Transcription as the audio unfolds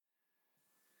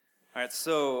All right,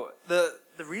 so the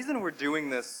reason we're doing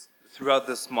this throughout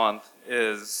this month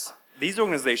is these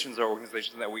organizations are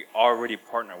organizations that we already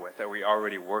partner with, that we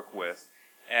already work with,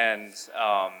 and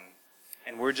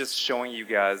we're just showing you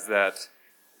guys that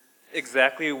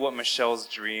exactly what Michelle's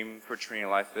dream for Trinity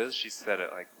Life is. She said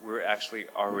it, like, we're actually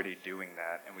already doing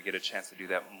that, and we get a chance to do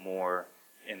that more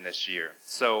in this year.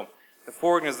 So the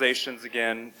four organizations,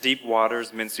 again, Deep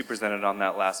Waters, Minsu presented on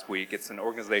that last week. It's an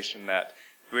organization that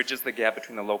bridges the gap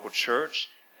between the local church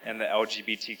and the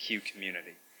LGBTQ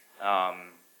community.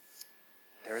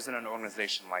 There isn't an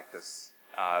organization like this.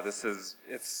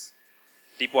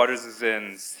 Deep Waters is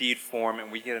in seed form,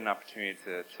 and we get an opportunity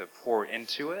to pour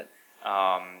into it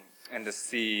and to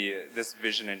see this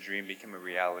vision and dream become a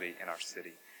reality in our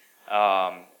city.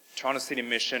 Toronto City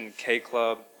Mission,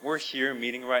 K-Club, we're here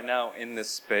meeting right now in this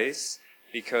space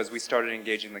because we started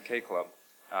engaging the K-Club,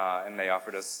 and they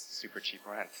offered us super cheap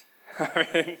rent.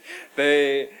 I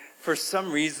mean, for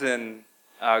some reason,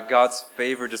 God's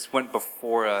favor just went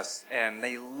before us, and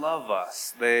they love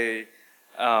us. They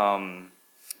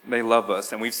love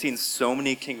us, and we've seen so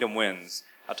many kingdom wins.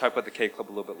 I'll talk about the K-Club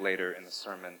a little bit later in the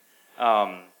sermon.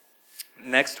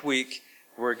 Next week,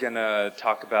 we're gonna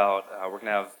talk about. We're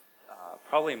gonna have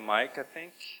probably Mike, I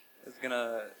think, is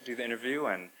gonna do the interview,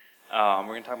 and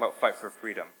we're gonna talk about Fight for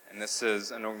Freedom. And this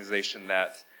is an organization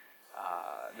that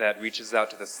reaches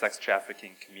out to the sex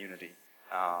trafficking community.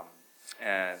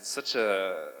 And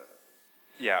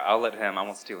I'll let him, I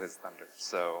won't steal his thunder.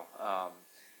 So,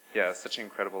 such an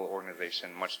incredible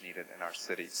organization, much needed in our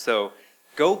city. So,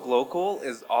 Go Global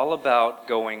is all about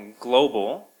going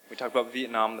global. We talked about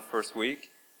Vietnam the first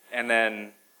week, and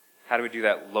then how do we do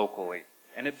that locally?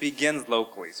 And it begins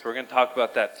locally, so we're going to talk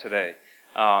about that today.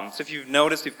 So if you've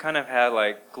noticed, we've kind of had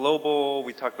like global,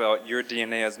 we talked about your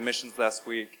DNA as missions last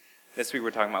week. This week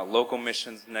we're talking about local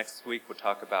missions. Next week we'll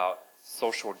talk about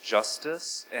social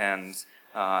justice and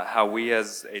how we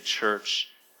as a church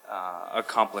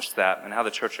accomplish that and how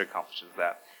the church accomplishes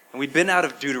that. And we've been out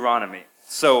of Deuteronomy.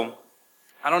 So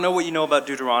I don't know what you know about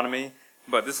Deuteronomy,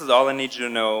 but this is all I need you to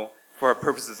know for our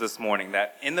purposes this morning,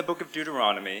 that in the book of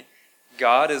Deuteronomy,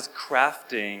 God is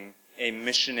crafting a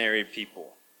missionary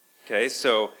people. Okay,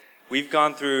 so we've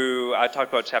gone through, I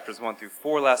talked about chapters 1 through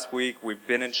 4 last week. We've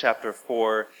been in chapter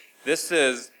 4. This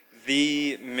is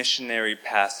the missionary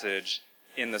passage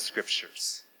in the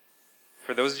scriptures.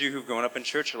 For those of you who've grown up in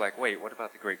church, you're like, wait, what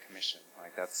about the Great Commission?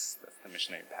 Like, that's the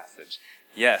missionary passage.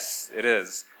 Yes, it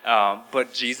is.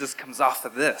 But Jesus comes off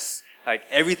of this. Like,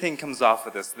 everything comes off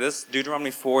of this. This,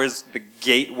 Deuteronomy 4, is the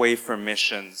gateway for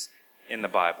missions in the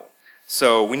Bible.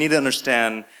 So we need to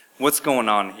understand what's going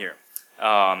on here.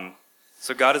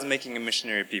 So God is making a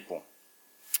missionary people.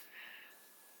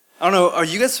 I don't know, are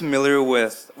you guys familiar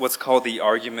with what's called the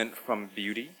argument from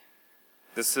beauty?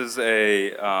 This is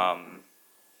a,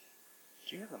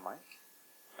 do you have the mic?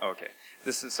 Oh, okay.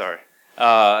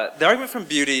 The argument from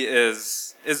beauty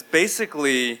is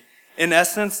basically, in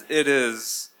essence, it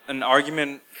is an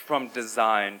argument from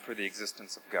design for the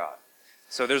existence of God.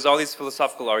 So there's all these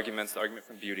philosophical arguments. The argument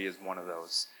from beauty is one of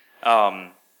those.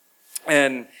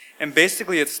 And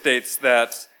basically it states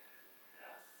that,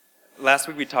 last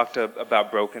week we talked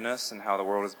about brokenness and how the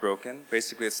world is broken.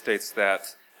 Basically it states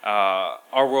that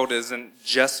our world isn't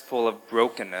just full of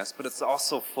brokenness, but it's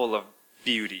also full of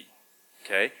beauty.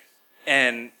 Okay?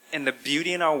 And the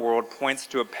beauty in our world points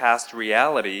to a past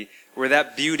reality where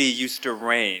that beauty used to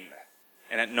reign,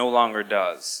 and it no longer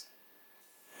does.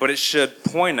 But it should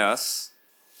point us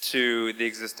to the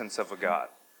existence of a God.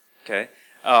 Okay?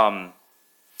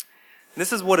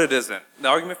 This is what it isn't. The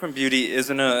argument from beauty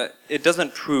it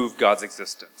doesn't prove God's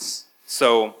existence.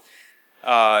 So,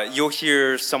 you'll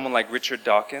hear someone like Richard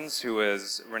Dawkins, who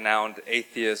is a renowned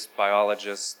atheist,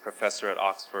 biologist, professor at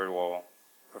Oxford, well,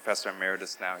 professor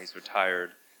emeritus now, he's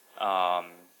retired,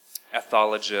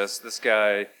 ethologist. This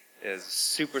guy is a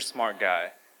super smart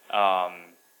guy.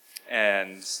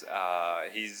 And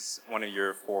he's one of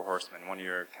your four horsemen, one of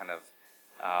your kind of,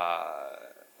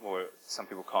 what some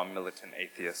people call militant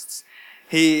atheists.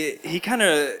 He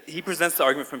presents the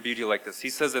argument from beauty like this. He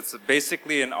says it's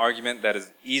basically an argument that is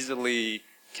easily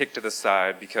kicked to the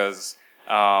side because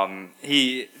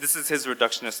this is his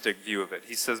reductionistic view of it.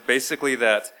 He says basically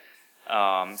that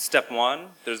step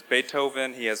one, there's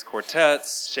Beethoven, he has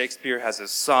quartets, Shakespeare has his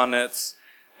sonnets,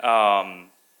 and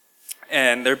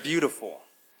they're beautiful.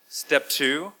 Step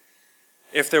two,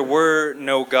 if there were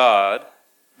no God,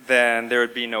 then there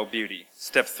would be no beauty.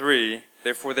 Step three,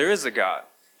 therefore there is a God.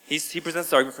 He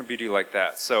presents the argument from beauty like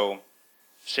that. So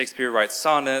Shakespeare writes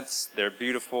sonnets, they're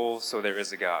beautiful, so there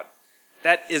is a God.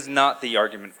 That is not the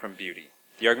argument from beauty.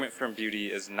 The argument from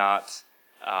beauty is not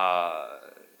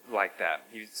like that.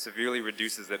 He severely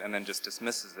reduces it and then just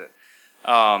dismisses it.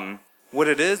 What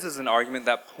it is an argument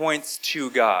that points to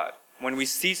God. When we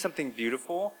see something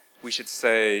beautiful, we should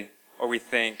say, or we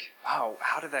think, oh,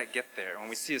 how did that get there? When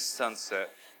we see a sunset,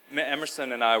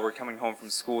 Emerson and I were coming home from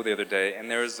school the other day, and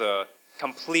there's a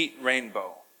complete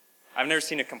rainbow. I've never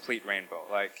seen a complete rainbow,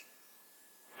 like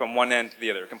from one end to the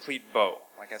other, a complete bow.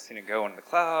 Like I've seen it go into the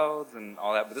clouds and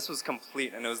all that, but this was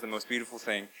complete, and it was the most beautiful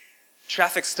thing.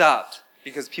 Traffic stopped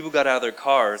because people got out of their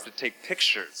cars to take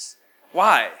pictures.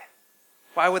 Why?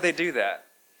 Why would they do that?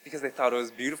 Because they thought it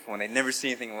was beautiful, and they'd never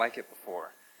seen anything like it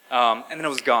before. And then it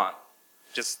was gone.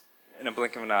 Just in a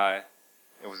blink of an eye,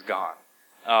 it was gone.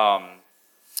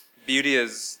 Beauty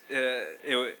is,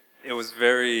 it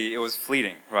was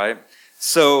fleeting, right?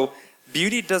 So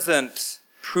beauty doesn't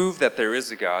prove that there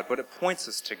is a God, but it points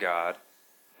us to God,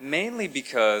 mainly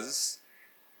because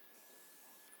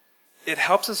it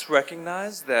helps us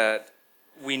recognize that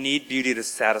we need beauty to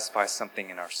satisfy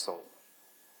something in our soul.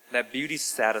 That beauty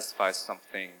satisfies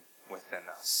something within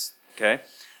us, okay?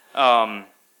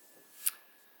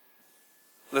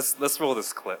 Let's roll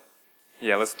this clip.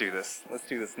 Yeah, let's do this. Let's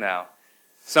do this now.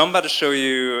 So I'm about to show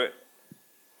you.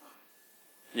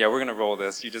 Yeah, we're gonna roll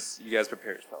this. You guys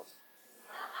prepare yourselves.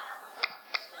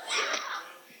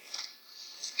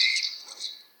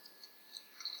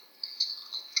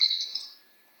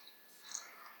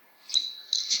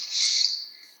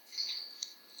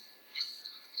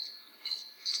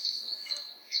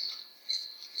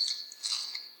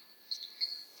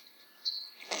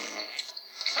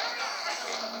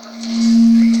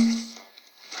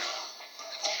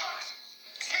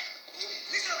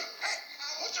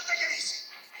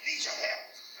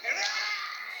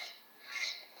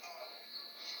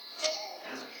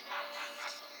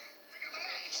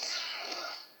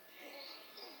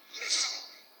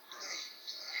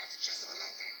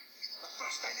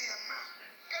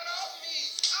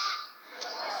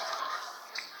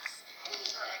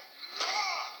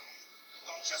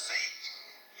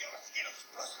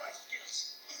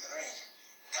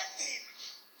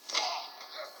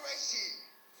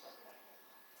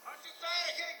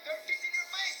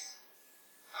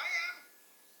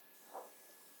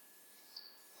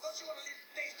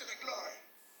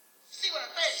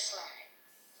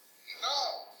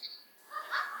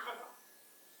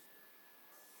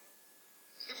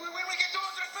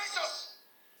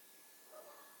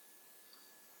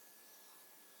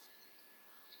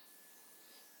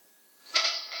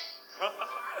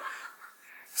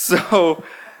 So,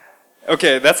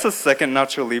 okay, that's the second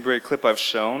Nacho Libre clip I've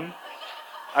shown.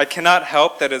 I cannot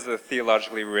help that it's a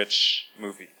theologically rich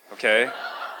movie, okay?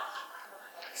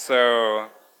 So,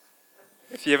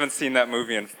 if you haven't seen that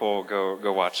movie in full,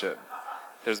 go watch it.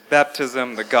 There's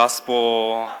baptism, the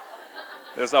gospel,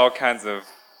 there's all kinds of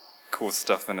cool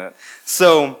stuff in it.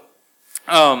 So,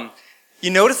 you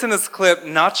notice in this clip,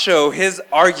 Nacho, his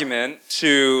argument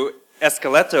to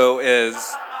Esqueleto is,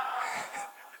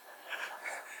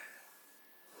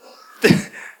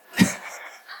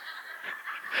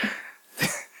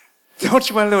 don't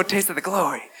you want a little taste of the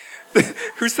glory?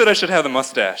 Who said I should have the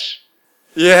mustache?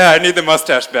 Yeah, I need the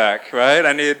mustache back, right?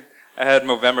 I had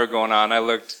Movember going on. I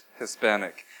looked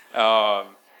Hispanic.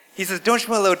 He says, don't you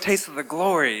want a little taste of the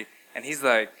glory? And he's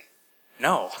like,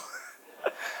 no.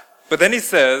 But then he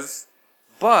says,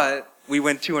 but we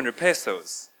win 200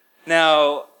 pesos.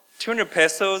 Now, 200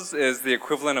 pesos is the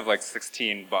equivalent of like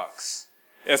 16 bucks.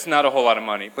 It's not a whole lot of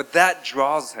money, but that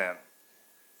draws him.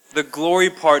 The glory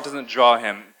part doesn't draw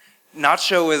him.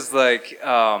 Nacho is like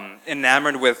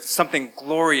enamored with something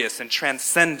glorious and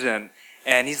transcendent,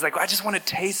 and he's like, I just want to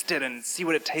taste it and see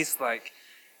what it tastes like.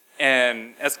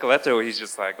 And Esqueleto, he's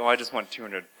just like, I just want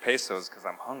 200 pesos because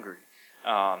I'm hungry.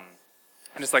 And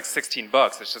it's like 16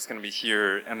 bucks. It's just going to be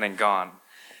here and then gone.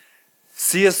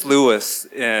 C.S. Lewis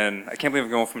I can't believe I'm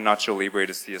going from Nacho Libre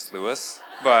to C.S. Lewis,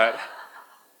 but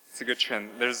it's a good trend.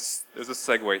 There's a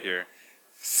segue here.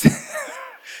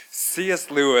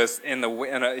 C.S. Lewis,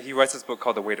 he writes this book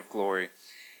called The Weight of Glory.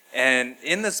 And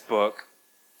in this book,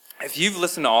 if you've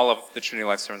listened to all of the Trinity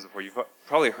Life sermons before, you've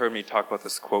probably heard me talk about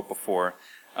this quote before.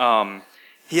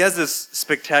 He has this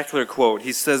spectacular quote.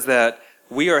 He says that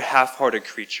we are half-hearted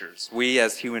creatures. We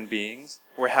as human beings,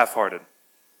 we're half-hearted.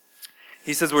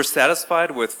 He says we're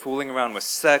satisfied with fooling around with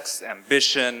sex,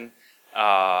 ambition,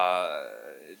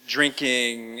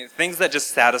 drinking, things that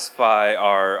just satisfy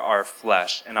our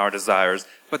flesh and our desires,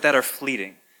 but that are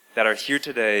fleeting, that are here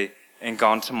today and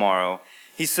gone tomorrow.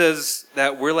 He says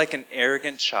that we're like an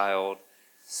arrogant child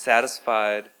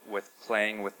satisfied with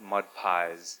playing with mud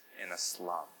pies in a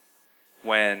slum,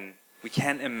 when we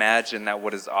can't imagine that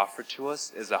what is offered to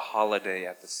us is a holiday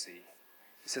at the sea.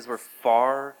 He says we're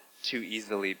far too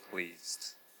easily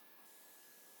pleased.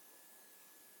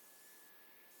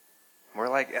 We're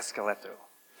like Escaleto.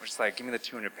 We're just like, give me the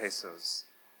 200 pesos.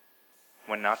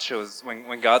 When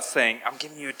God's saying, I'm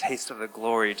giving you a taste of the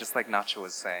glory, just like Nacho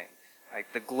was saying.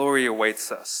 Like, the glory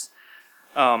awaits us.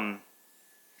 And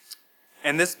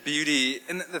this beauty,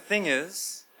 and the thing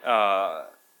is,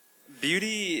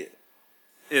 beauty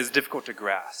is difficult to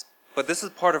grasp. But this is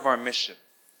part of our mission.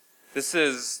 This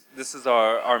is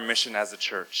our mission as a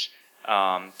church.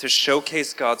 To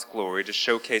showcase God's glory, to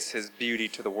showcase His beauty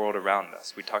to the world around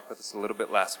us. We talked about this a little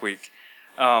bit last week.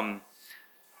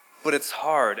 But it's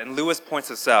hard, and Lewis points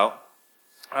this out.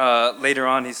 Later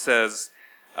on he says,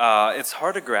 it's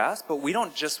hard to grasp, but we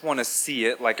don't just want to see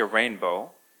it like a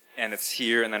rainbow, and it's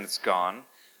here and then it's gone.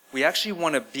 We actually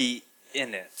want to be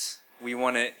in it. We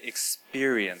want to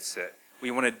experience it.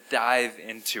 We want to dive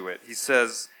into it. He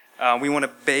says we want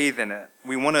to bathe in it.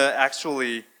 We want to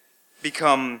actually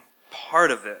become part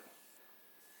of it.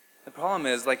 The problem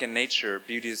is, like in nature,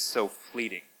 beauty is so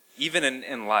fleeting. Even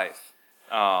in life.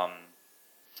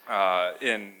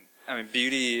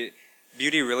 Beauty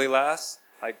really lasts.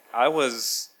 Like, I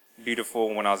was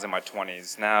beautiful when I was in my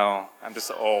 20s. Now I'm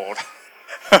just old.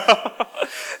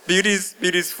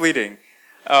 Beauty's fleeting.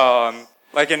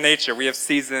 Like in nature, we have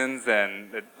seasons,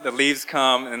 and the leaves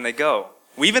come and they go.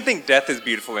 We even think death is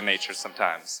beautiful in nature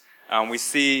sometimes. We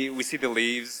see the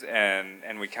leaves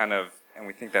and we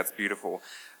think that's beautiful.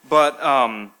 But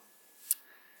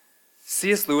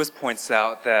C.S. Lewis points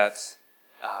out that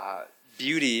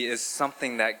beauty is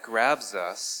something that grabs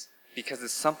us because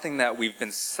it's something that we've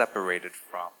been separated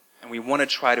from. And we want to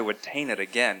try to attain it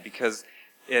again because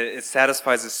it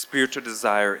satisfies a spiritual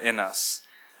desire in us.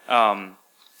 And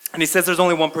he says there's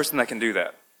only one person that can do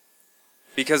that.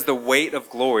 Because the weight of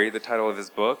glory, the title of his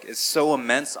book, is so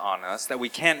immense on us that we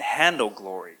can't handle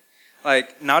glory.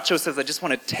 Like Nacho says, I just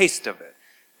want a taste of it.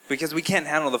 Because we can't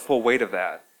handle the full weight of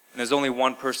that. And there's only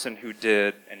one person who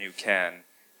did and who can,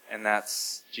 and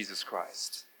that's Jesus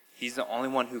Christ. He's the only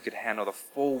one who could handle the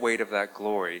full weight of that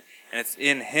glory. And it's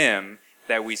in Him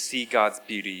that we see God's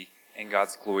beauty and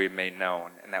God's glory made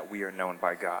known, and that we are known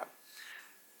by God.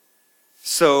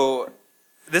 So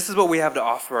this is what we have to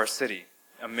offer our city.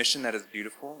 A mission that is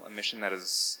beautiful, a mission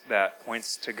that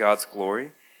points to God's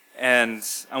glory. And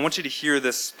I want you to hear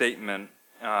this statement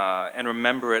and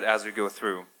remember it as we go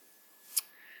through.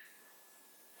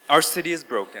 Our city is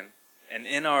broken, and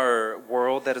in our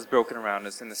world that is broken around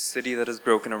us, in the city that is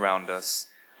broken around us,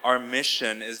 our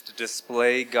mission is to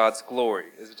display God's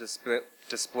glory, is to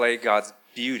display God's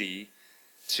beauty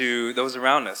to those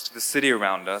around us, to the city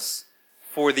around us,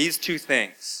 for these two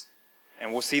things.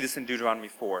 And we'll see this in Deuteronomy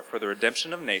 4, for the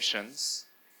redemption of nations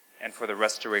and for the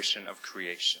restoration of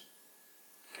creation.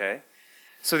 Okay?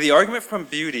 So the argument from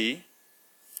beauty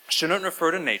shouldn't refer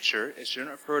to nature. It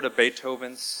shouldn't refer to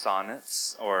Beethoven's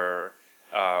sonnets or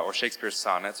Shakespeare's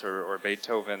sonnets or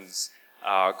Beethoven's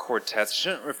quartets. It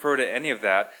shouldn't refer to any of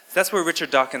that. So that's where Richard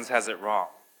Dawkins has it wrong.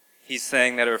 He's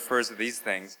saying that it refers to these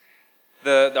things.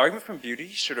 The argument from beauty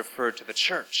should refer to the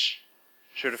church,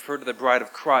 should refer to the bride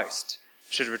of Christ,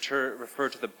 should refer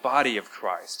to the body of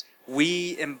Christ.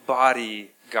 We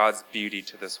embody God's beauty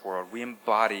to this world. We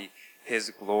embody His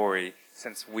glory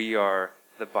since we are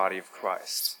the body of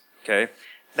Christ. Okay?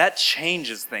 That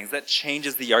changes things. That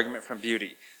changes the argument from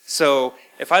beauty. So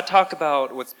if I talk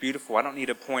about what's beautiful, I don't need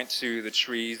to point to the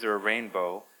trees or a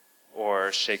rainbow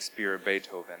or Shakespeare or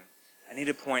Beethoven. I need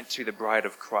to point to the bride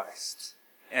of Christ.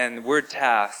 And we're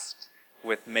tasked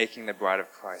with making the bride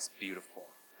of Christ beautiful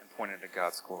and pointing to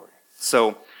God's glory.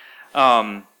 So,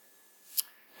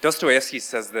 Dostoevsky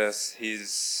says this.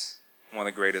 He's one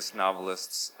of the greatest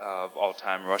novelists of all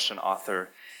time, Russian author.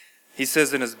 He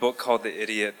says in his book called The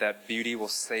Idiot that beauty will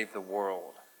save the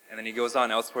world. And then he goes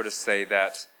on elsewhere to say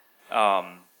that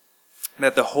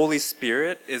that the Holy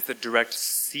Spirit is the direct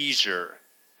seizure,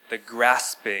 the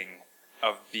grasping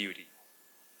of beauty.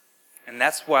 And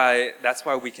that's why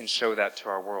we can show that to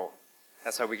our world.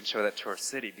 That's why we can show that to our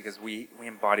city, because we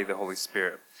embody the Holy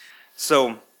Spirit.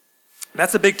 So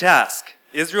that's a big task.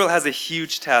 Israel has a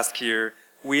huge task here.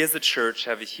 We as a church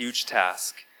have a huge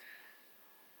task.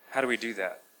 How do we do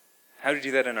that? How do we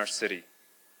do that in our city?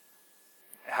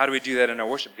 How do we do that in our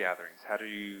worship gatherings? How do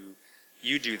you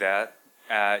do that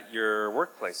at your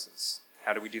workplaces?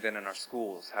 How do we do that in our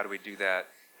schools? How do we do that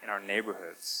in our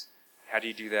neighborhoods? How do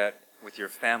you do that with your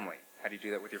family? How do you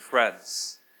do that with your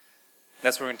friends?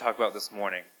 That's what we're going to talk about this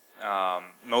morning.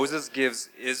 Moses gives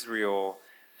Israel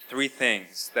 3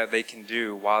 things that they can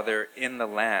do while they're in the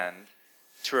land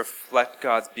to reflect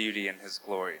God's beauty and His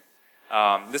glory.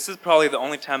 This is probably the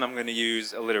only time I'm going to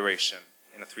use alliteration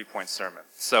in a 3-point sermon.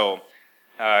 So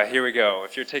here we go.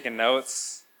 If you're taking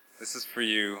notes, this is for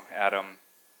you, Adam.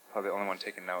 Probably the only one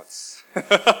taking notes.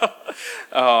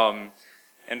 And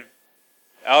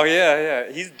oh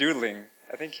yeah, he's doodling.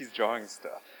 I think he's drawing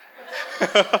stuff.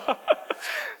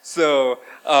 So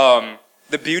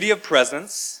the beauty of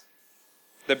presence,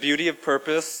 the beauty of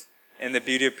purpose, and the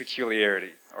beauty of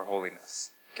peculiarity or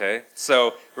holiness. Okay,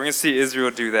 so we're going to see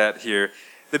Israel do that here.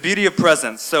 The beauty of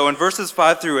presence. So in verses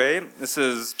 5 through 8, this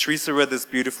is, Teresa read this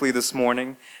beautifully this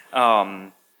morning.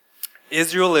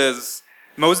 Israel is,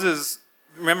 Moses,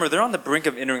 remember, they're on the brink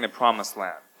of entering the promised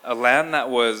land. A land that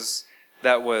was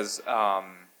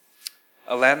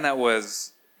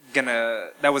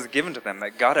given to them,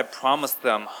 that God had promised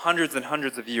them hundreds and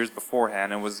hundreds of years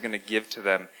beforehand and was going to give to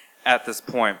them at this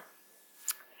point.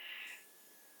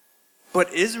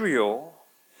 But Israel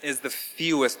is the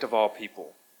fewest of all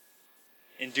people.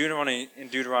 In Deuteronomy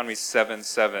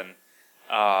 7:7,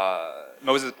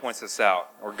 Moses points this out,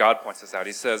 or God points this out.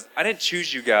 He says, I didn't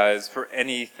choose you guys for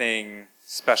anything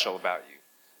special about you.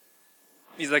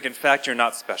 He's like, in fact, you're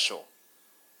not special.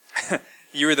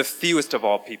 You're the fewest of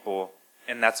all people,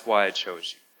 and that's why I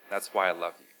chose you. That's why I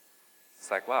love you. It's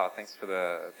like, wow, thanks for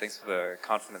the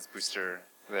confidence booster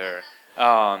there.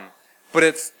 But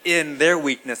it's in their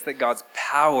weakness that God's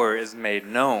power is made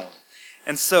known.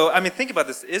 And so, I mean, think about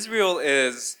this. Israel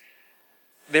is,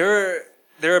 they're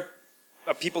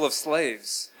a people of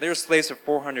slaves. They were slaves for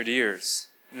 400 years.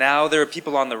 Now they're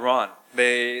people on the run.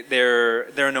 They're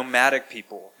a nomadic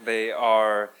people. They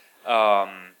are a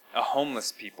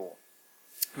homeless people.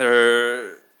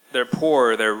 They're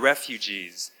poor. They're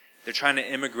refugees. They're trying to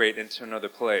immigrate into another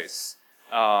place.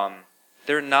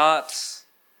 They're not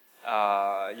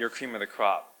your cream of the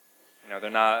crop. You know,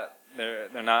 they're not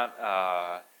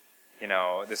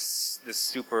this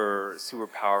super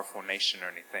powerful nation or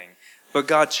anything. But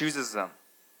God chooses them.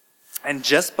 And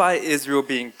just by Israel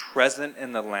being present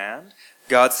in the land,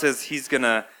 God says he's going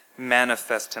to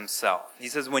manifest himself. He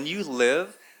says, when you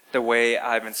live the way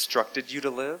I've instructed you to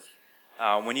live,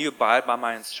 when you abide by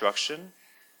my instruction,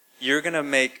 you're going to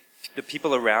make the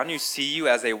people around you see you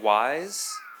as a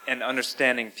wise and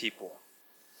understanding people.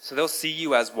 So they'll see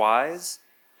you as wise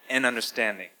and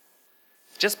understanding.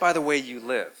 Just by the way you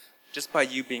live. Just by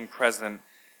you being present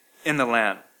in the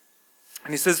land.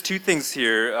 And he says two things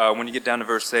here when you get down to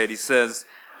verse 8. He says,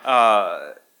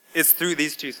 it's through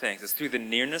these two things. It's through the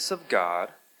nearness of God,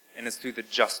 and it's through the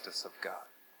justice of God.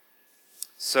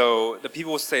 So the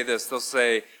people will say this. They'll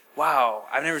say, wow,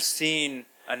 I've never seen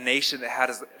a nation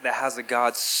that has a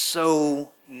God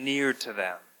so near to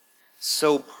them,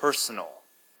 so personal.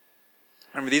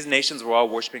 Remember, these nations were all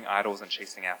worshiping idols and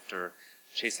chasing after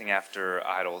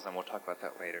idols, and we'll talk about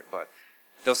that later. But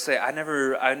they'll say, I'd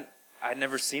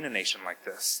never seen a nation like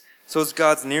this. So it's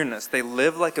God's nearness. They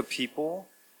live like a people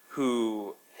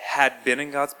who had been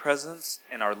in God's presence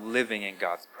and are living in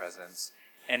God's presence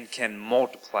and can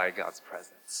multiply God's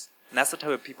presence. And that's the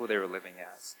type of people they were living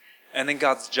as. And then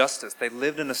God's justice. They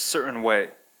lived in a certain way.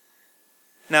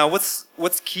 Now,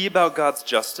 what's key about God's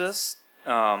justice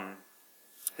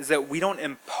is that we don't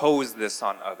impose this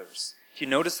on others. If you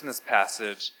notice in this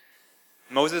passage,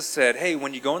 Moses said, hey,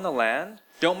 when you go in the land,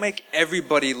 don't make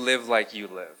everybody live like you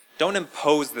live. Don't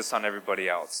impose this on everybody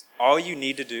else. All you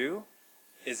need to do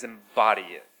is embody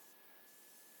it.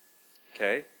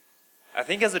 Okay? I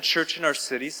think as a church in our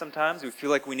city, sometimes we feel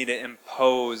like we need to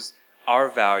impose our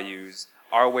values,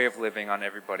 our way of living on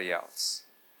everybody else.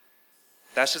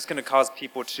 That's just going to cause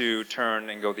people to turn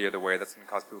and go the other way. That's going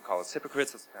to cause people to call us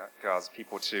hypocrites. That's going to cause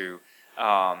people to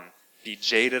be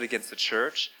jaded against the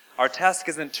church. Our task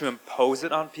isn't to impose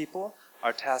it on people.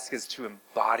 Our task is to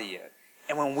embody it.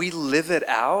 And when we live it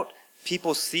out,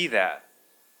 people see that.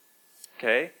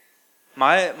 Okay?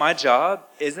 My job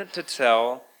isn't to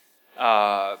tell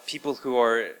people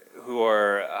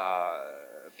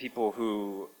people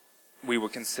who we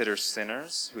would consider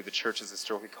sinners, who the church has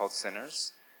historically called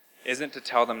sinners, isn't to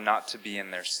tell them not to be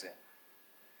in their sin.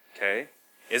 Okay?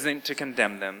 Isn't to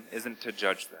condemn them, isn't to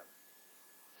judge them.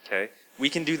 Okay? We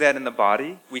can do that in the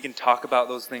body. We can talk about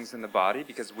those things in the body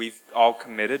because we've all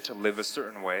committed to live a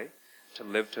certain way, to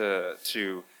live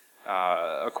to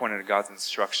according to God's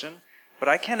instruction. But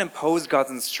I can't impose God's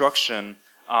instruction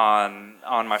on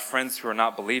my friends who are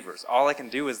not believers. All I can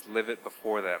do is live it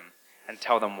before them and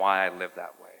tell them why I live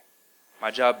that way. My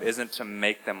job isn't to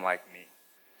make them like me.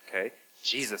 Okay?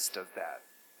 Jesus does that.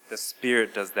 The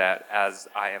Spirit does that as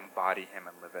I embody Him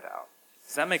and live it out.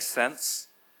 Does that make sense?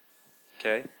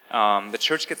 Okay? The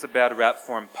church gets a bad rap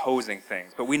for imposing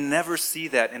things, but we never see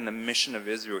that in the mission of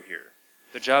Israel here.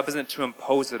 The job isn't to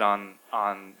impose it on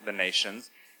the nations.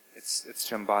 It's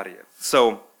to embody it.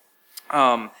 So,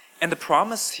 and the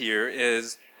promise here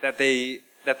is that the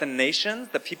nations,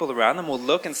 the people around them, will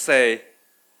look and say,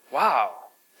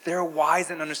 "Wow, they're wise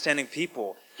and understanding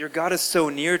people. Your God is so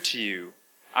near to you.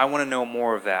 I want to know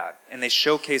more of that." And they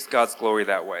showcase God's glory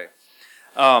that way.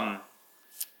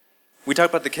 We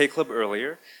talked about the K Club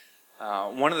earlier.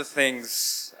 One of the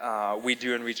things we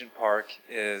do in Regent Park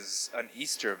is an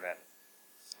Easter event.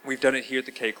 We've done it here at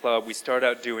the K Club. We started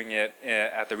out doing it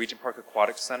at the Regent Park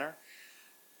Aquatic Center.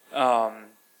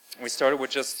 We started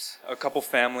with just a couple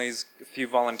families, a few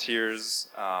volunteers,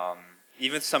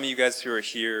 even some of you guys who are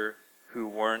here who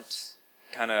weren't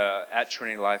kind of at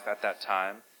Trinity Life at that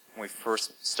time when we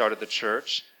first started the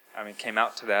church. Came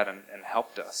out to that and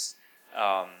helped us.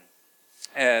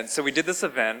 And so we did this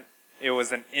event. It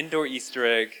was an indoor Easter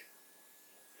egg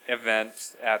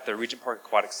event at the Regent Park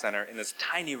Aquatic Center in this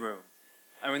tiny room.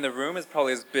 The room is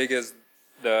probably as big as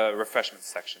the refreshment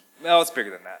section. Well, it's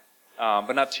bigger than that.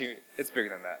 But not too, it's bigger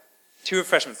than that. 2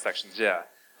 refreshment sections, yeah.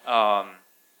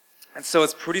 And so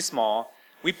it's pretty small.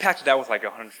 We packed it out with like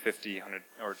 150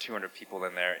 or 200 people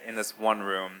in there in this one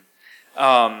room.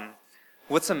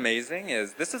 What's amazing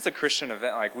is this is a Christian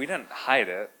event. Like, we didn't hide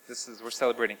it. We're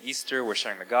celebrating Easter. We're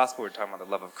sharing the gospel. We're talking about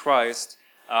the love of Christ.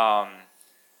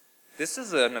 This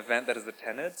is an event that is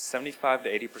attended 75 to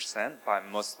 80% by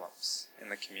Muslims in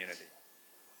the community.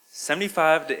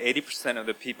 75 to 80% of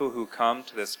the people who come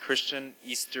to this Christian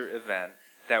Easter event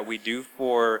that we do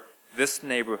for this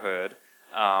neighborhood,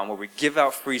 where we give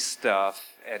out free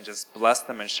stuff and just bless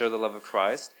them and share the love of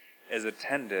Christ, is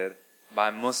attended by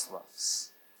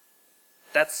Muslims.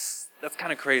 That's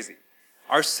kind of crazy.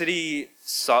 Our city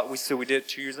we did it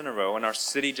 2 years in a row, and our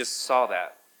city just saw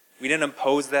that. We didn't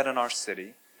impose that on our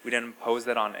city. We didn't impose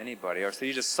that on anybody. Our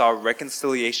city just saw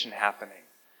reconciliation happening,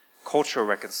 cultural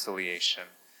reconciliation,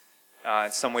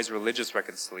 in some ways religious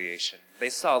reconciliation. They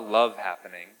saw love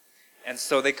happening. And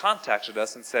so they contacted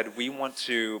us and said, "We want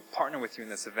to partner with you in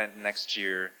this event next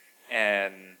year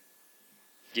and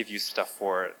give you stuff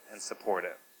for it and support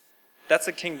it." That's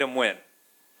a kingdom win.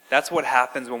 That's what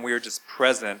happens when we are just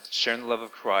present, sharing the love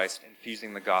of Christ,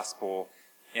 infusing the gospel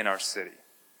in our city.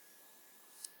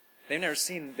 They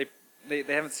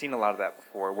haven't seen a lot of that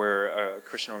before, where a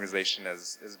Christian organization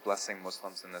is blessing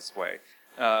Muslims in this way.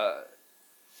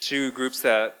 2 groups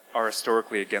that are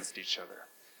historically against each other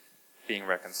being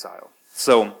reconciled.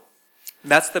 So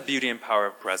that's the beauty and power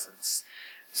of presence.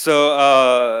 So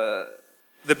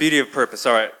the beauty of purpose.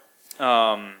 All right,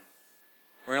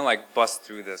 we're gonna bust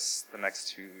through the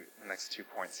next two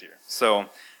points here. So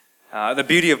the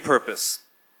beauty of purpose.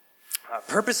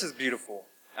 Purpose is beautiful.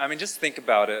 Just think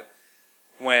about it.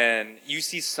 When you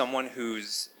see someone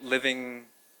who's living,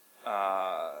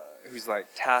 who's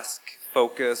task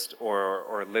focused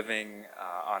or living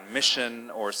on mission,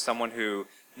 or someone who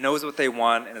knows what they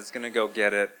want and is going to go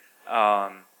get it,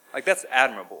 that's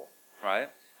admirable, right?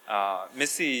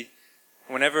 Missy,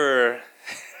 whenever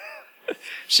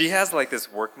she has this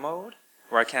work mode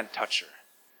where I can't touch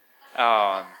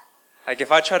her.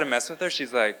 If I try to mess with her,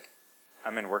 she's like,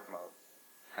 "I'm in work mode.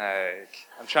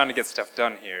 I'm trying to get stuff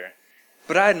done here."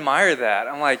 But I admire that.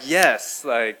 I'm like, yes,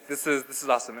 this is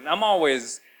awesome. And I'm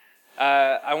always,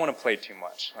 I want to play too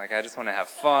much. I just want to have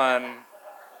fun.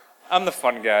 I'm the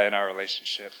fun guy in our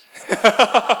relationship.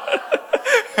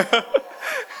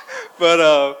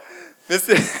 But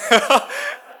Missy,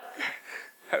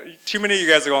 too many of you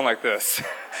guys are going like this.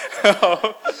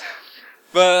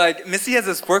 But Missy has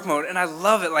this work mode, and I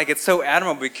love it. It's so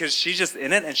admirable because she's just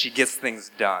in it and she gets things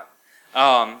done.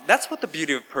 That's what the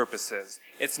beauty of purpose is.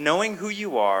 It's knowing who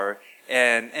you are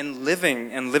and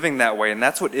living that way, and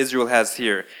that's what Israel has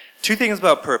here. 2 things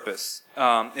about purpose.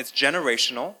 It's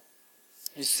generational.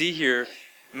 You see here,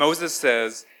 Moses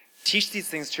says, "Teach these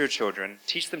things to your children,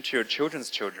 teach them to your children's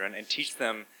children, and teach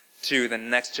them to the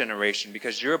next generation,"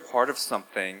 because you're a part of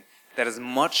something that is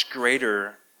much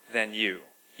greater than you.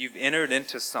 You've entered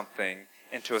into something,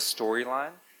 into a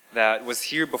storyline that was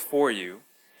here before you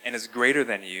and is greater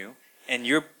than you. And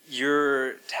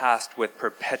you're tasked with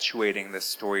perpetuating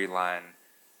this storyline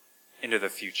into the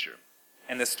future.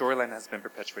 And this storyline has been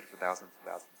perpetuated for thousands and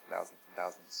thousands and thousands and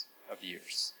thousands of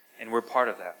years. And we're part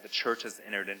of that. The church has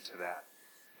entered into that.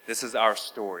 This is our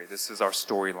story. This is our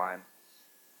storyline.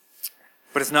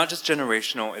 But it's not just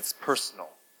generational, it's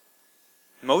personal.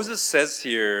 Moses says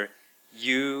here,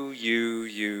 you,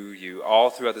 all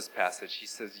throughout this passage. He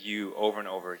says you over and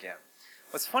over again.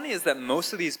 What's funny is that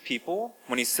most of these people,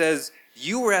 when he says,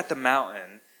 "You were at the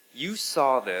mountain, you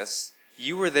saw this,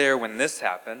 you were there when this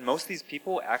happened," most of these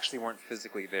people actually weren't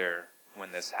physically there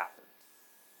when this happened.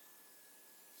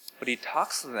 But he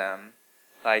talks to them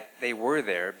like they were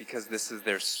there because this is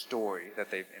their story that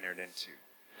they've entered into.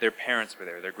 Their parents were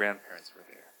there, their grandparents were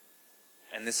there.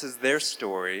 And this is their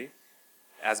story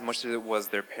as much as it was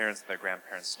their parents' and their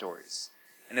grandparents' stories.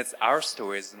 And it's our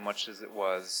stories as much as it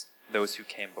was those who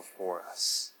came before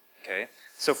us. Okay?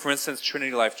 So for instance,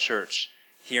 Trinity Life Church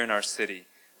here in our city,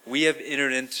 we have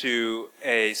entered into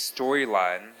a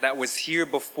storyline that was here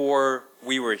before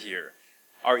we were here.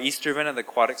 Our Easter event at the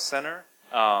Aquatic Center,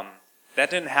 that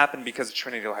didn't happen because of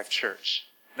Trinity Life Church.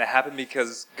 That happened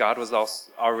because God was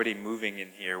also already moving in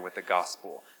here with the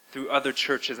gospel through other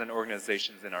churches and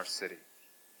organizations in our city.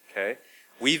 Okay?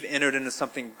 We've entered into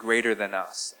something greater than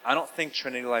us. I don't think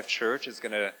Trinity Life Church is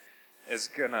gonna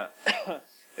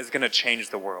change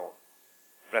the world.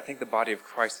 But I think the body of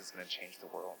Christ is going to change the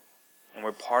world. And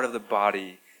we're part of the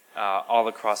body all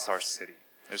across our city.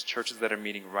 There's churches that are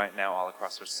meeting right now all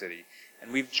across our city.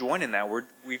 And we've joined in that.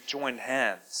 We've joined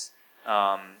hands.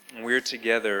 And we're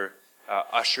together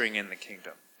ushering in the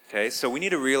kingdom. Okay? So we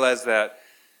need to realize that,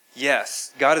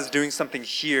 yes, God is doing something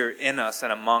here in us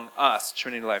and among us,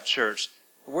 Trinity Life Church.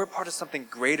 But we're part of something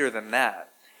greater than that.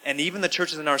 And even the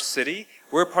churches in our city,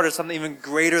 we're part of something even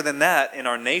greater than that in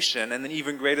our nation, and then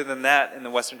even greater than that in the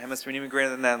Western Hemisphere, and even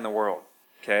greater than that in the world.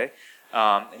 Okay?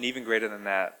 And even greater than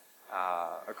that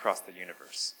across the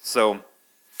universe. So,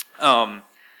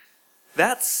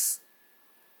 that's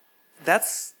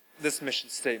this mission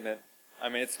statement. I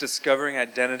mean, it's discovering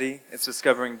identity. It's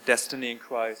discovering destiny in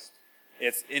Christ.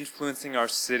 It's influencing our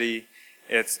city.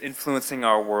 It's influencing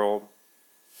our world.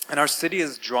 And our city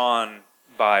is drawn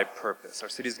by purpose. Our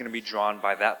city is going to be drawn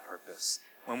by that purpose.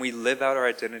 When we live out our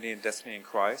identity and destiny in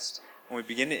Christ, when we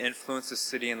begin to influence the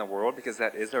city and the world, because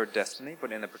that is our destiny,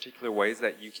 but in the particular ways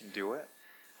that you can do it,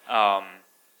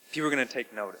 people are going to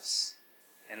take notice.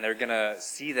 And they're going to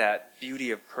see that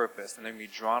beauty of purpose, and they're going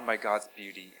to be drawn by God's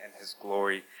beauty and His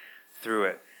glory through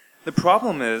it. The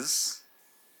problem is,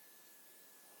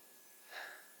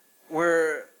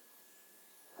 we're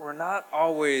not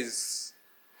always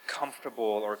comfortable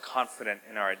or confident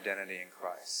in our identity in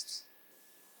Christ.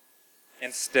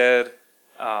 Instead,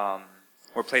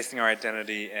 we're placing our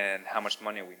identity in how much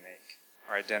money we make,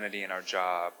 our identity in our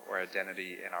job, or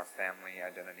identity in our family,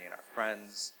 identity in our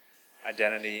friends,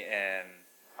 identity in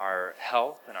our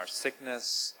health and our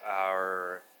sickness,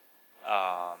 our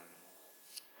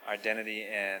identity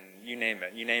in, you name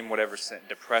it. You name whatever sin,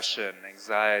 depression,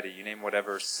 anxiety, you name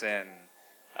whatever sin,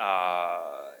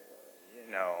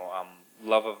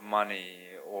 love of money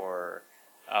or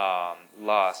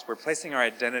lust. We're placing our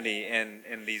identity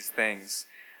in these things.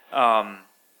 And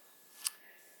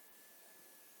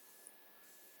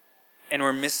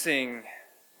we're missing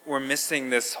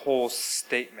this whole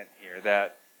statement here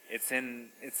that it's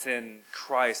in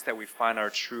Christ that we find our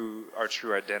true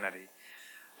identity.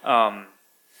 And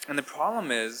the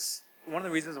problem is, one of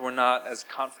the reasons we're not as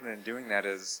confident in doing that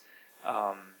is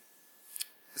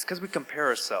because we compare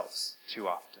ourselves too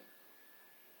often.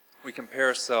 We compare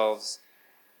ourselves,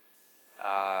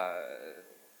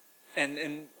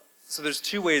 and so there's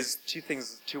two ways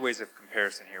of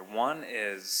comparison here. One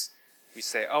is we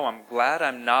say, "Oh, I'm glad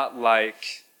I'm not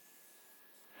like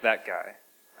that guy."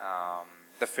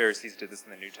 The Pharisees did this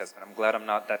in the New Testament. I'm glad I'm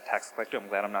not that tax collector. I'm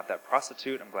glad I'm not that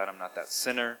prostitute. I'm glad I'm not that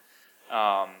sinner,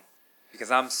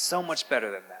 because I'm so much better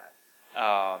than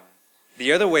that.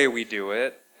 The other way we do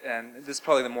it, and this is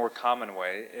probably the more common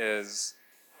way, is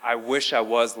I wish I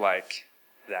was like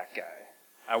that guy.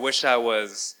 I wish I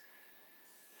was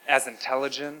as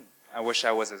intelligent. I wish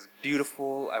I was as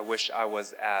beautiful. I wish I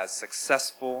was as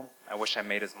successful. I wish I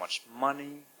made as much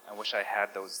money. I wish I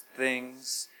had those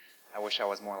things. I wish I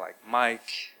was more like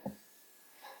Mike.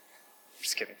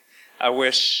 Just kidding. I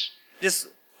wish, just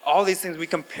all these things. We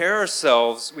compare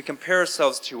ourselves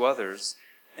to others,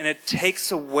 and it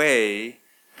takes away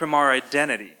from our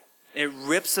identity. It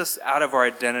rips us out of our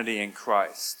identity in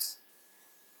Christ.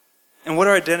 And what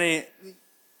our identity,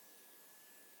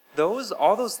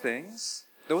 all those things,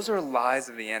 those are lies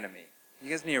of the enemy. You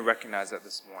guys need to recognize that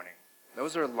this morning.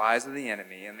 Those are lies of the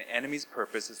enemy, and the enemy's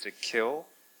purpose is to kill,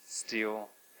 steal,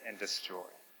 and destroy.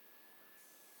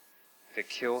 To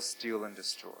kill, steal, and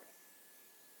destroy.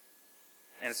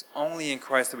 And it's only in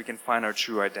Christ that we can find our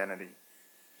true identity.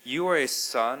 You are a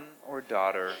son or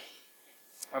daughter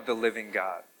of the living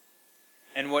God.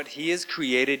 And what He has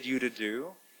created you to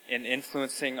do in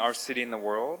influencing our city and the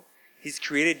world, He's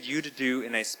created you to do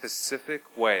in a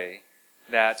specific way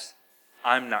that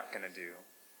I'm not going to do,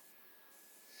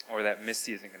 or that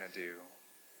Misty isn't going to do,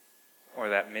 or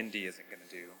that Mindy isn't going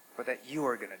to do, but that you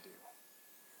are going to do.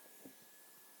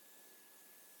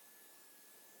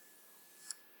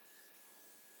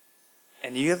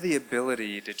 And you have the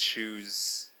ability to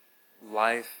choose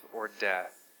life or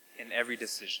death in every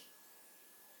decision.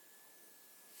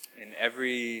 In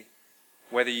every,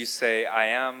 whether you say,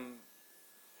 I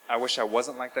wish I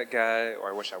wasn't like that guy, or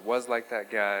I wish I was like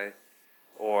that guy,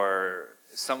 or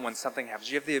when something happens,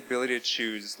 you have the ability to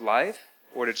choose life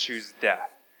or to choose death.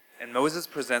 And Moses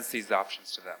presents these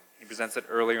options to them. He presents it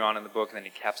earlier on in the book, and then he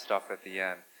caps it off at the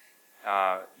end.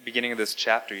 Beginning of this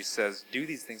chapter, he says, do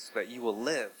these things so that you will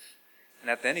live. And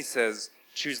at the end he says,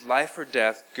 choose life or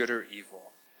death, good or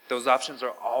evil. Those options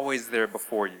are always there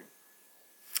before you.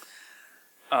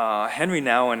 Henry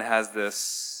Nouwen has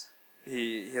this,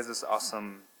 he has this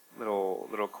awesome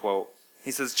little quote.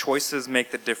 He says, choices make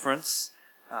the difference.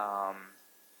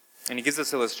 And he gives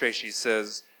this illustration. He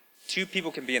says, two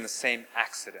people can be in the same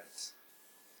accident,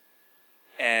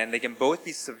 and they can both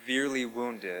be severely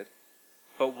wounded,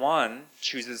 but one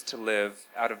chooses to live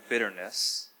out of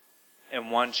bitterness, and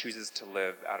one chooses to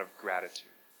live out of gratitude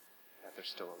that they're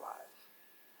still alive.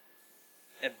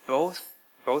 And both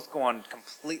go on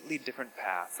completely different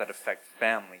paths that affect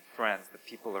family, friends, the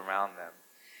people around them.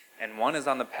 And one is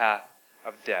on the path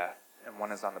of death, and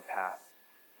one is on the path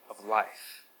of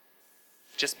life,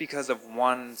 just because of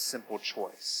one simple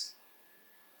choice.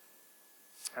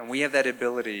 And we have that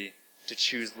ability to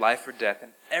choose life or death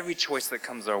in every choice that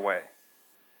comes our way.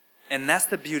 And that's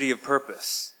the beauty of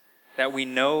purpose, that we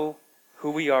know who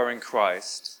we are in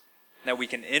Christ, that we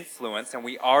can influence, and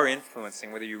we are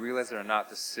influencing, whether you realize it or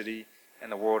not, the city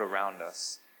and the world around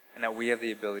us, and that we have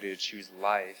the ability to choose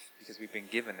life because we've been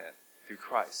given it through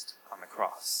Christ on the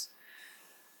cross.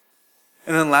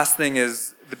 And then the last thing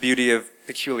is the beauty of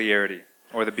peculiarity,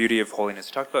 or the beauty of holiness.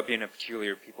 We talked about being a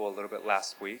peculiar people a little bit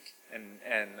last week, and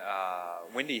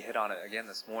Wendy hit on it again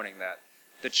this morning, that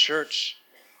the church,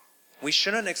 we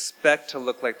shouldn't expect to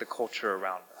look like the culture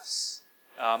around us.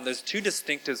 There's two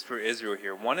distinctives for Israel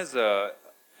here. One is a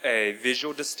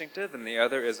visual distinctive, and the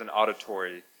other is an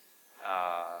auditory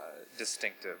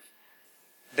distinctive.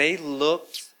 They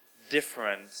looked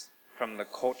different from the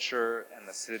culture and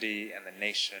the city and the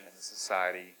nation and the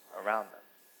society around them.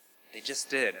 They just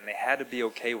did, and they had to be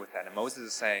okay with that. And Moses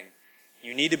is saying,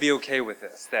 you need to be okay with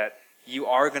this, that you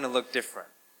are going to look different.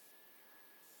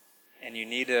 And you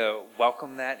need to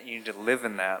welcome that, and you need to live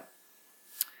in that.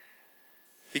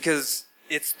 Because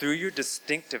it's through your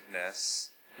distinctiveness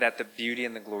that the beauty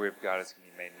and the glory of God is going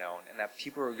to be made known, and that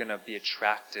people are going to be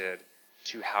attracted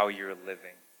to how you're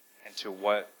living and to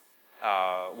what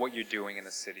you're doing in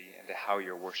the city and to how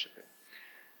you're worshiping.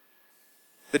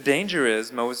 The danger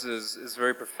is, Moses is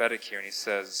very prophetic here, and he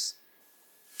says,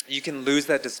 you can lose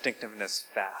that distinctiveness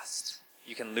fast.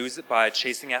 You can lose it by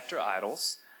chasing after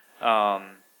idols, or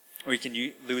you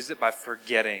can lose it by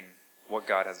forgetting what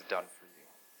God has done for you.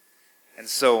 And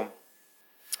so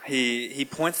he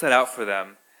points that out for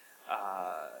them,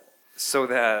 so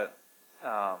that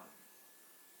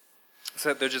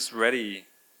they're just ready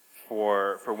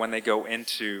for when they go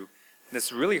into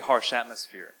this really harsh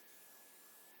atmosphere.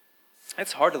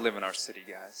 It's hard to live in our city,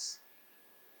 guys.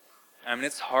 I mean,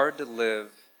 it's hard to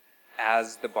live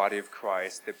as the body of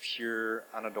Christ, the pure,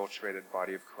 unadulterated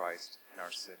body of Christ in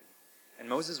our city. And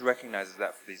Moses recognizes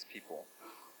that for these people.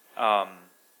 I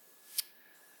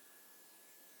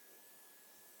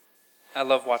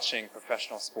love watching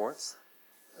professional sports.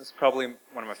 It's probably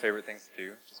one of my favorite things to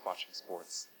do, just watching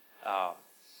sports.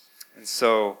 And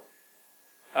so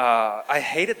I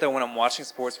hate it, though, when I'm watching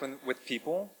sports with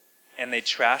people and they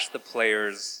trash the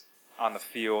players on the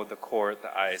field, the court,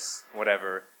 the ice,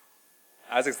 whatever.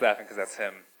 Isaac's laughing because that's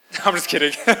him. I'm just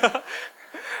kidding.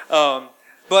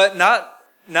 But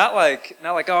not like,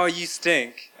 oh, you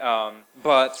stink.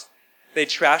 But they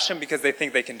trash him because they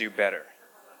think they can do better.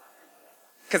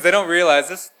 Because they don't realize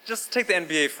this. Just take the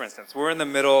NBA, for instance. We're in the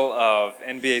middle of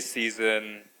NBA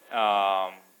season.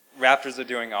 Raptors are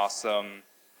doing awesome.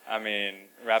 I mean,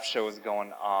 rap show is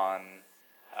going on.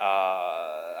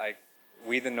 Like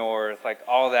We the North, like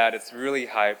all that. It's really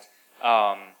hyped.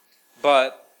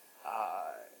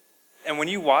 And when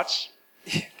you watch,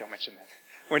 don't mention that.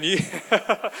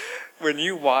 When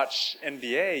you watch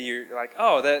NBA, you're like,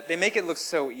 oh, they make it look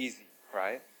so easy,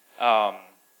 right?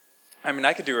 I mean,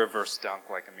 I could do a reverse dunk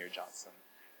like Amir Johnson.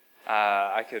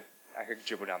 I could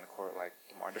dribble down the court like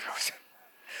DeMar DeRozan.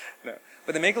 No,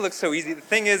 but they make it look so easy. The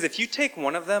thing is, if you take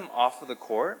one of them off of the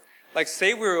court, like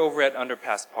say we were over at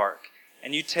Underpass Park,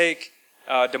 and you take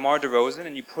DeMar DeRozan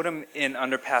and you put him in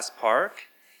Underpass Park,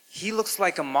 he looks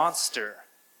like a monster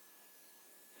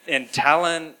in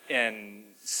talent, in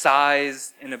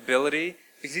size, in ability,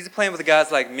 because he's playing with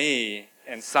guys like me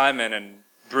and Simon and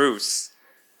Bruce.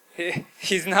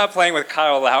 He's not playing with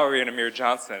Kyle Lowry and Amir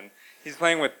Johnson. He's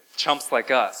playing with chumps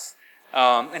like us.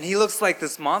 And he looks like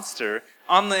this monster.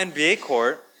 On the NBA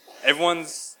court,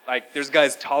 everyone's like, there's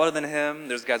guys taller than him,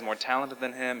 there's guys more talented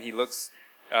than him. He looks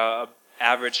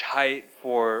average height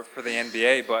for the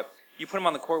NBA, but you put him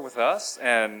on the court with us,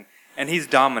 and he's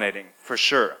dominating, for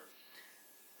sure.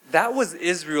 That was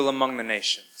Israel among the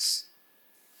nations.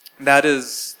 That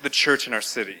is the church in our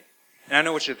city. And I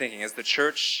know what you're thinking. Is the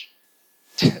church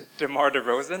DeMar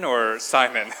DeRozan or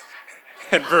Simon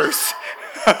and Bruce?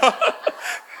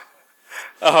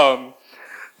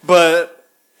 But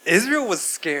Israel was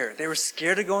scared. They were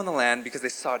scared to go in the land because they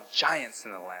saw giants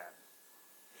in the land.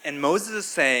 And Moses is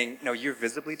saying, no, you're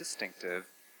visibly distinctive,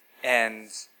 and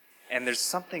there's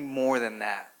something more than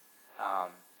that.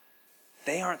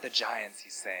 They aren't the giants,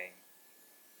 he's saying.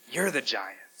 You're the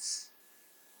giants.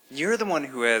 You're the one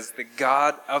who is the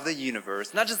God of the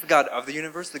universe, not just the God of the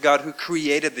universe, the God who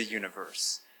created the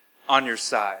universe on your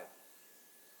side.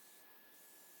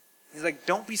 He's like,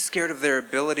 don't be scared of their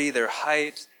ability, their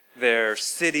height, their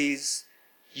cities.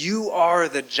 You are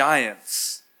the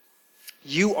giants.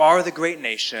 You are the great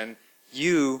nation.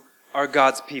 You are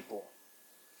God's people.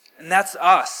 And that's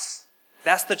us.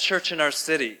 That's the church in our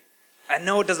city. I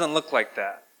know it doesn't look like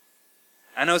that.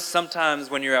 I know sometimes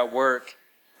when you're at work,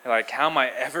 you're like, how am I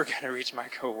ever going to reach my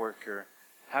coworker?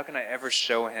 How can I ever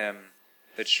show him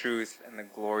the truth and the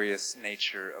glorious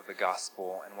nature of the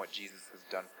gospel and what Jesus has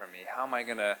done for me? How am I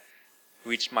going to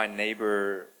reach my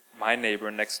neighbor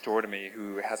next door to me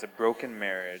who has a broken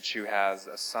marriage, who has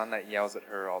a son that yells at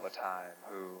her all the time,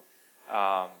 who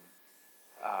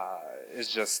is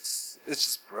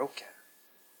just broken?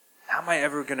 How am I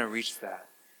ever going to reach that?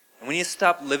 And we need to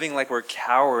stop living like we're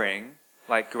cowering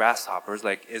like grasshoppers,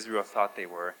 like Israel thought they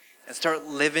were, and start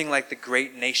living like the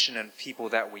great nation and people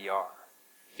that we are.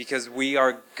 Because we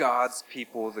are God's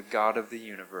people, the God of the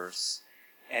universe,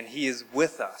 and He is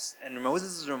with us. And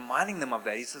Moses is reminding them of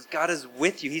that. He says, God is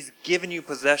with you. He's given you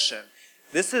possession.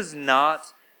 This is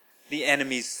not the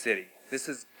enemy's city. This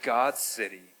is God's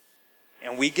city.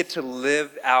 And we get to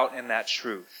live out in that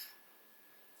truth.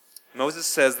 Moses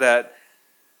says that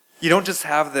you don't just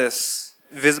have this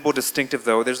visible distinctive,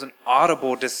 though. There's an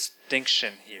audible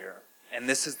distinction here. And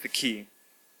this is the key.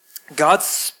 God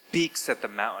speaks at the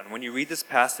mountain. When you read this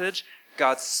passage,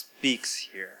 God speaks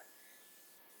here.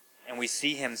 And we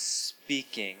see Him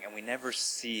speaking, and we never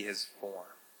see His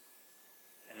form.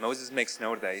 And Moses makes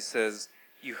note of that. He says,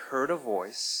 you heard a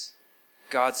voice.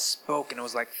 God spoke, and it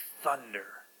was like thunder.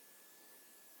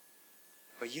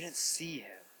 But you didn't see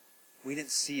Him. We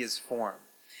didn't see His form.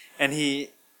 And he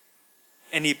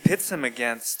pits Him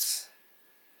against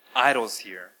idols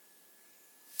here.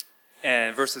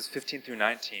 And verses 15 through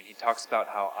 19, he talks about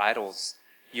how idols,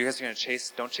 you guys are going to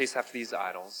don't chase after these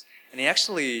idols. And he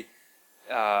actually,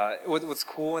 what's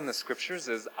cool in the scriptures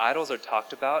is idols are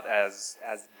talked about as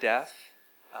deaf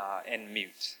and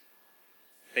mute.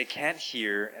 They can't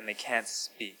hear and they can't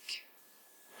speak.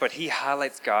 But he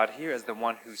highlights God here as the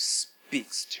one who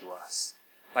speaks to us.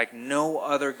 Like no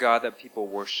other God that people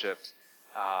worshipped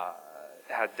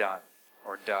had done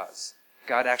or does.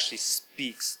 God actually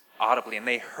speaks audibly, and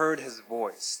they heard His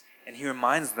voice, and He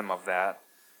reminds them of that.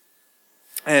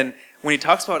 And when he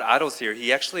talks about idols here,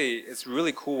 it's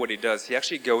really cool what he does. He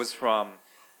actually goes from,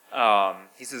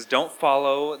 he says, don't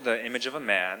follow the image of a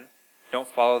man, don't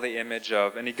follow the image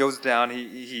of, and he goes down,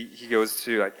 he goes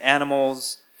to like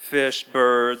animals, fish,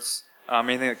 birds,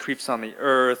 anything that creeps on the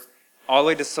earth, all the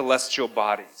way to celestial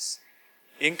bodies.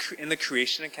 In the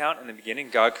creation account, in the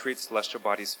beginning, God creates celestial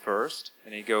bodies first,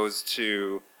 and He goes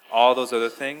to all those other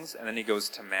things, and then He goes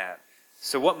to man.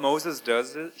 So what Moses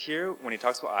does here, when he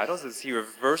talks about idols, is he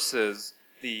reverses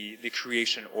the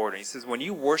creation order. He says, when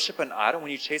you worship an idol,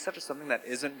 when you chase after something that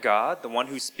isn't God, the one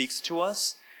who speaks to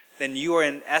us, then you are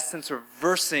in essence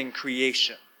reversing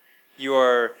creation.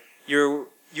 You're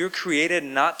created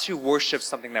not to worship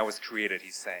something that was created,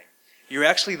 he's saying. You're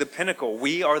actually the pinnacle.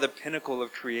 We are the pinnacle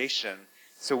of creation.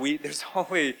 So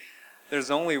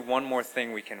there's only one more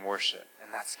thing we can worship,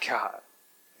 and that's God.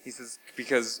 He says,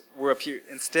 because we're up here.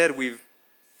 Instead, we've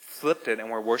flipped it, and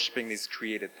we're worshiping these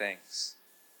created things.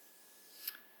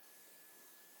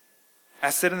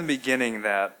 I said in the beginning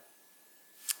that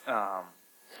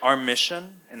our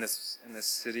mission in this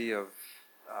city of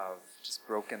just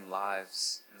broken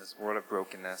lives, in this world of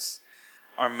brokenness,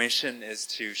 our mission is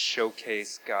to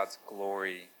showcase God's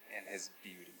glory and His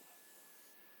beauty.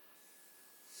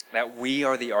 That we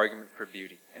are the argument for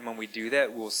beauty. And when we do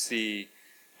that, we'll see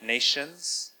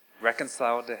nations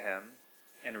reconciled to Him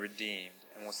and redeemed,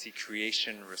 and we'll see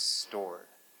creation restored.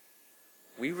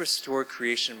 We restore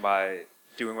creation by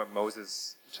doing what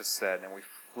Moses just said, and we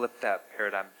flip that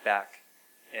paradigm back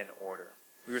in order.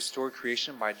 We restore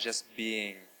creation by just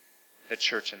being the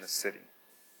church in the city.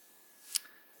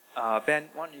 Ben,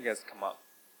 why don't you guys come up?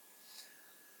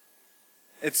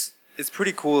 It's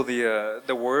pretty cool.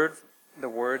 The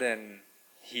word in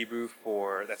Hebrew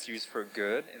that's used for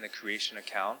good in the creation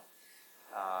account,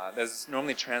 that's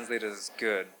normally translated as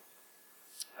good,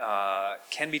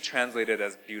 can be translated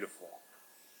as beautiful.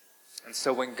 And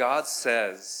so when God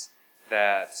says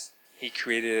that He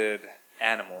created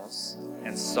animals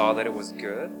and saw that it was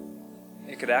good,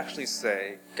 it could actually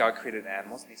say God created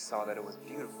animals and He saw that it was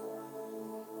beautiful.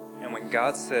 And when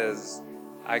God says,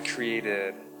 I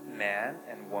created man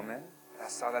and woman, and I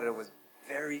saw that it was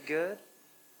very good,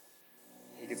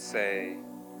 He could say,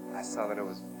 I saw that it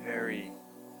was very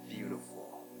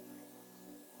beautiful.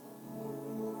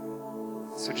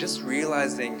 So just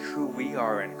realizing who we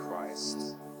are in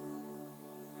Christ,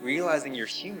 realizing your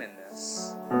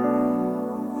humanness,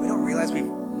 we don't realize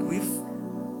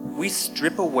we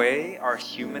strip away our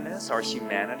humanness, our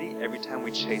humanity, every time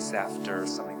we chase after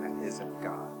something that isn't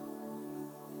God.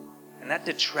 And that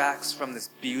detracts from this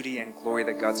beauty and glory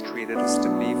that God's created us to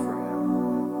be for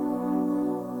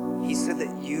Him. He said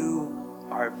that you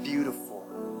are beautiful,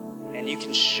 and you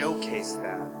can showcase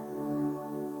that.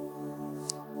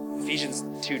 Ephesians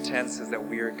 2:10 says that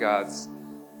we are God's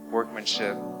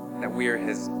workmanship, that we are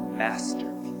His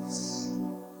masterpiece.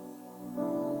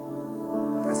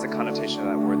 That's the connotation of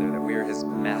that word there, that we are His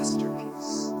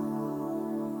masterpiece.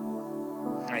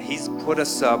 And He's put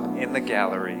us up in the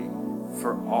gallery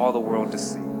for all the world to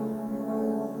see.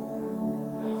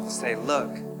 Say,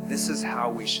 look, this is how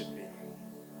we should be.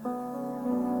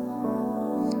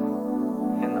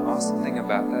 And the awesome thing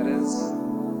about that is,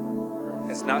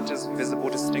 it's not just visible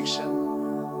distinction,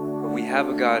 but we have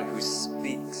a God who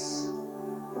speaks.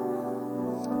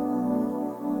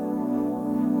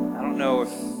 I don't know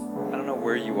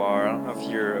where you are. I don't know if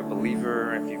you're a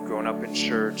believer, if you've grown up in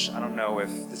church. I don't know if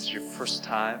this is your first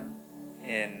time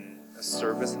in a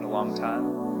service in a long time,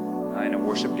 in a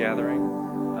worship gathering,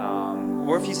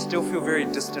 or if you still feel very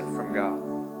distant from God.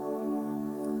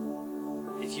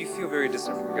 If you feel very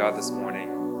distant from God this morning,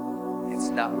 it's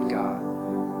not God,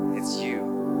 it's you.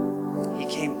 He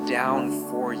came down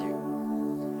for you,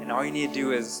 and all you need to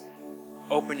do is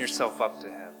open yourself up to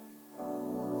Him.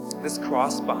 This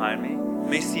cross behind me, it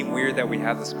may seem weird that we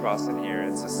have this cross in here.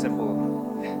 It's a symbol,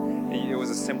 it was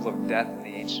a symbol of death in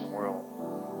the ancient world.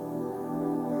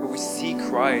 But we see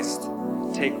Christ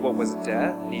take what was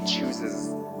death and He chooses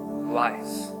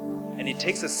life. And He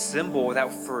takes a symbol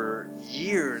that for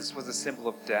years was a symbol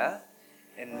of death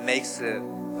and makes it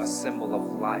a symbol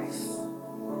of life.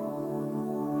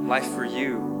 Life for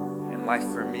you and life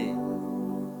for me.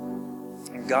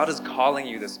 And God is calling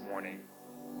you this morning.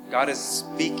 God is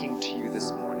speaking to you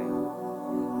this morning.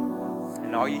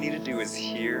 And all you need to do is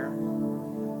hear,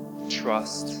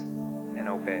 trust, and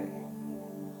obey.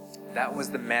 That was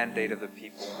the mandate of the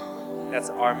people. That's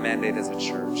our mandate as a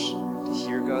church, to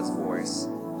hear God's voice,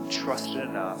 trust it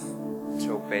enough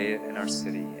to obey it in our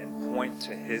city, and point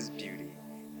to His beauty,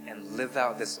 and live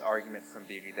out this argument from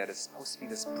beauty that is supposed to be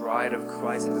this bride of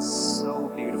Christ that is so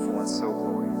beautiful and so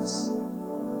glorious.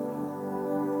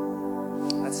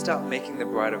 Let's stop making the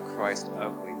bride of Christ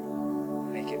ugly.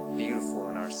 Make it beautiful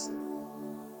in our city.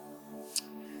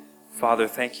 Father,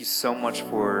 thank you so much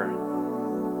for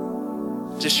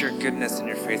just your goodness and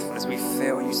your faithfulness. We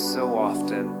fail you so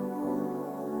often.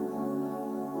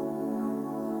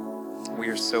 We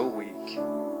are so weak.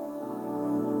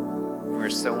 We are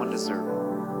so undeserving.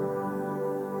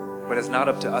 But it's not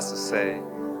up to us to say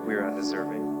we are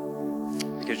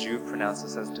undeserving, because you have pronounced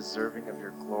us as deserving of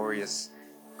your glorious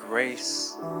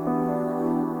grace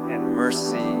and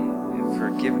mercy and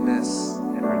forgiveness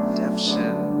and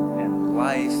redemption and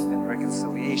life and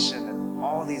reconciliation and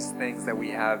all these things that we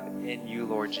have in you,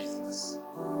 Lord Jesus.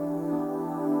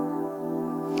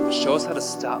 Show us how to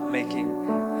stop making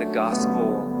the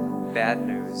gospel bad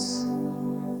news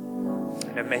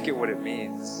and to make it what it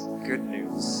means, good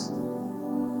news.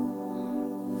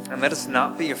 And let us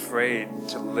not be afraid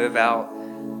to live out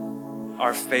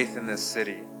our faith in this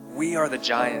city. We are the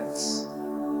giants.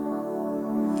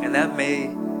 And that may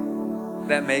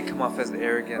come off as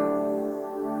arrogant.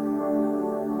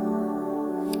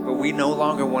 But we no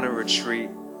longer want to retreat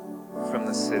from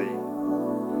the city.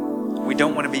 We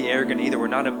don't want to be arrogant either. We're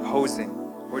not imposing.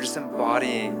 We're just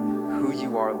embodying who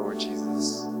you are, Lord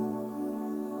Jesus,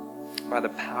 by the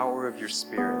power of your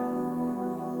Spirit.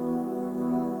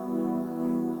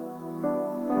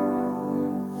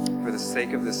 For the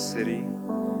sake of this city,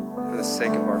 for the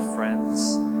sake of our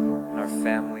friends and our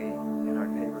family and our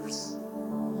neighbors,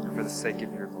 and for the sake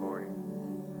of your glory,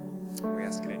 we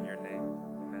ask it in your name.